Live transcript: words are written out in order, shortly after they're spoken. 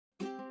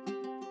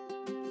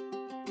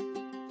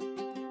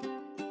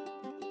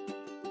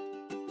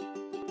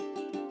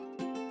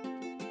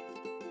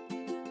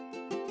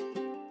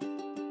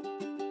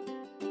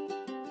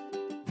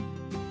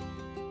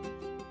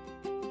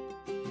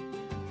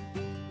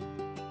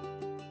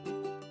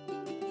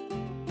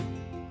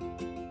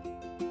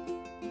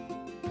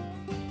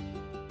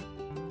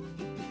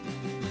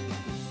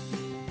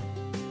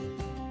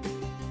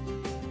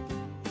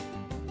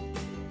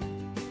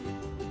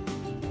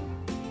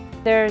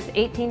There's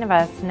 18 of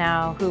us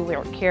now who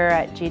work here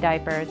at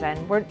gDiapers,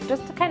 and we're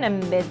just a kind of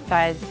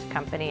mid-sized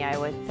company, I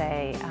would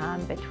say,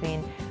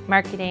 between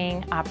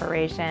marketing,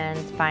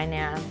 operations,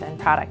 finance, and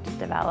product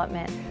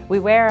development. We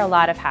wear a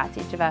lot of hats,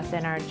 each of us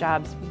in our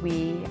jobs.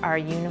 We are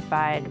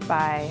unified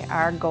by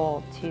our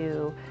goal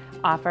to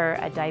offer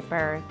a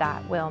diaper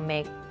that will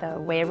make the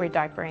way we're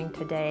diapering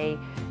today,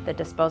 the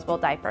disposable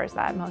diapers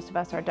that most of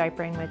us are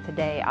diapering with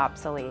today,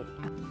 obsolete.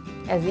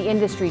 As the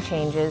industry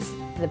changes,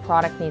 the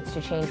product needs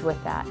to change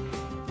with that,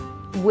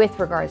 with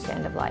regards to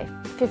end of life.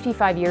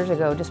 55 years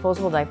ago,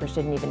 disposable diapers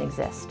didn't even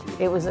exist.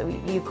 It was,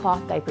 you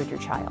cloth diapered your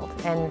child,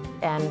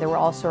 and there were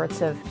all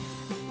sorts of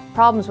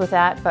problems with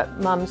that, but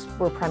mums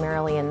were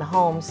primarily in the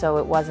home, so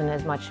it wasn't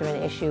as much of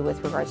an issue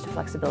with regards to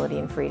flexibility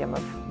and freedom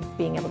of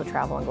being able to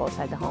travel and go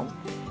outside the home.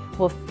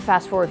 Well,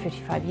 fast forward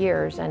 55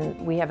 years, and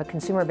we have a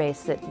consumer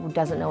base that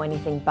doesn't know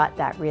anything but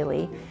that,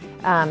 really.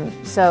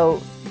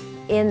 So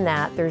in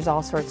that, there's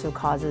all sorts of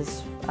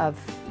causes of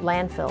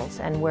landfills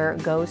and where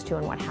it goes to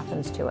and what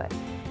happens to it.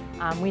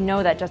 We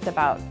know that just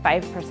about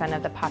 5%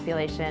 of the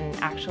population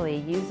actually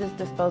uses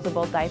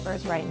disposable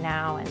diapers right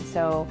now, and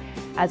so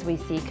as we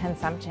see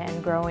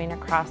consumption growing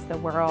across the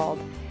world,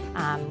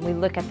 we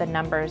look at the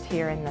numbers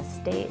here in the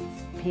States.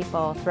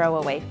 People throw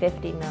away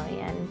 50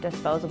 million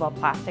disposable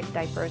plastic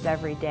diapers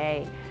every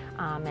day.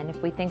 And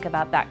if we think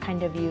about that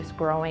kind of use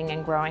growing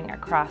and growing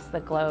across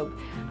the globe,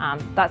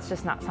 that's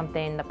just not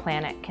something the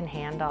planet can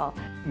handle.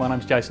 My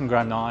name's Jason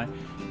Graham-Nye,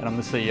 and I'm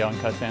the CEO and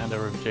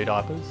co-founder of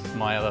gDiapers.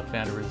 My other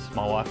founder is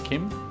my wife,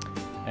 Kim,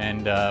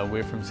 and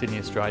we're from Sydney,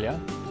 Australia.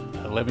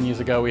 11 years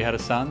ago we had a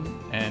son,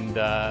 and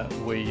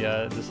we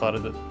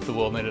decided that the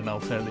world needed an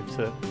alternative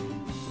to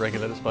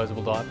regular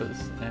disposable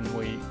diapers, and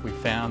we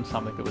found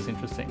something that was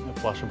interesting, a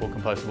flushable,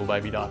 compostable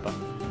baby diaper.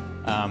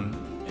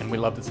 And we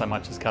loved it so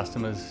much as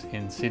customers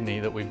in Sydney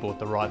that we bought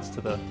the rights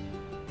to the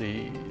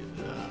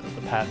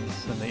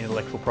patents and the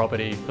intellectual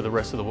property for the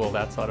rest of the world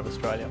outside of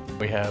Australia.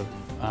 We have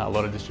a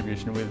lot of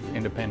distribution with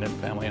independent,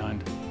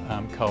 family-owned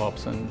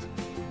co-ops and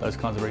those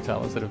kinds of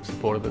retailers that have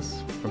supported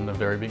us from the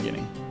very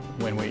beginning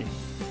when we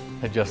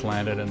had just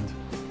landed and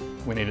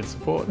we needed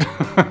support.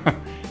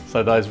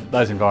 So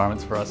those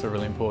environments for us are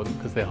really important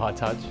because they're high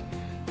touch.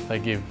 They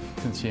give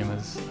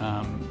consumers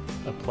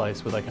a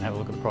place where they can have a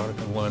look at the product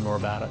and learn more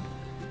about it.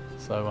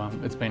 So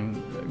it's been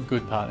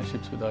good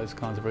partnerships with those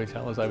kinds of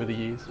retailers over the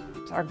years.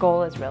 Our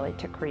goal is really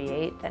to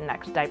create the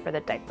next diaper, the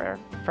diaper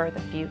for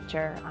the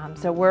future.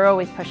 So we're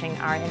always pushing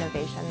our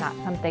innovation. That's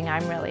something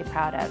I'm really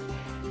proud of,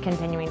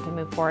 continuing to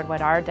move forward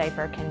what our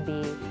diaper can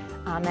be,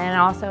 and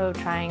also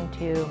trying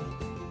to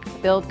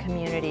build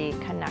community,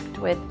 connect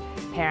with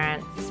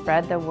parents,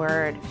 spread the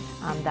word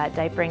that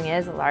diapering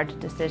is a large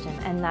decision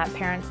and that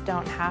parents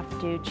don't have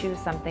to choose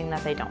something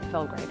that they don't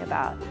feel great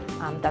about,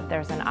 that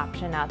there's an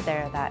option out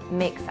there that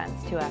makes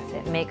sense to us.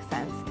 It makes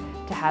sense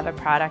to have a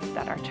product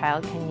that our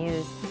child can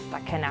use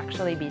that can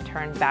actually be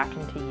turned back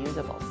into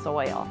usable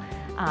soil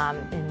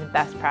in the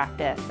best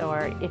practice,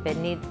 or if it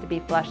needs to be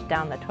flushed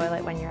down the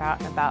toilet when you're out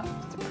and about,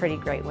 it's a pretty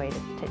great way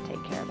to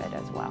take care of it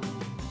as well.